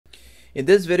In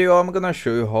this video, I'm gonna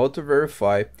show you how to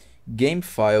verify game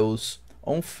files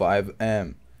on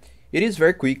FiveM. It is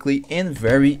very quickly and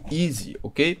very easy,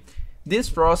 okay? This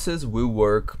process will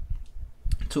work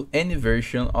to any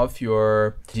version of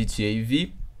your GTA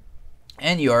V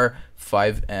and your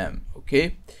FiveM,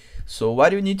 okay? So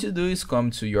what you need to do is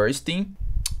come to your Steam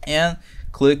and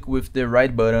click with the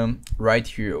right button right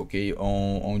here, okay,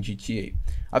 on GTA.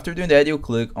 After doing that, you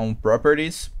click on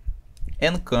Properties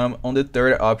and come on the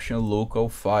third option, Local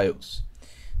Files.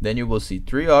 Then you will see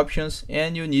three options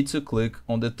and you need to click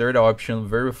on the third option,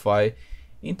 Verify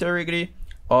Integrity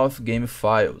of Game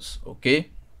Files, okay?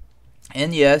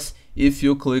 And yes, if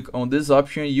you click on this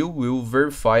option, you will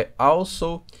verify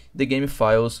also the game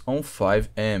files on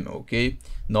FiveM, okay?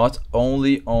 Not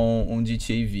only on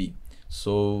GTA V.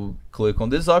 So click on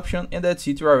this option and that's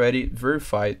it, you already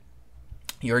verified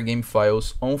your game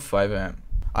files on FiveM.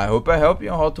 I hope I helped you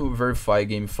on how to verify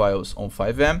game files on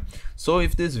FiveM. So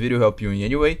if this video helped you in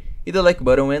any way, hit the like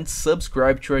button and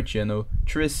subscribe to our channel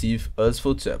to receive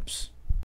useful tips.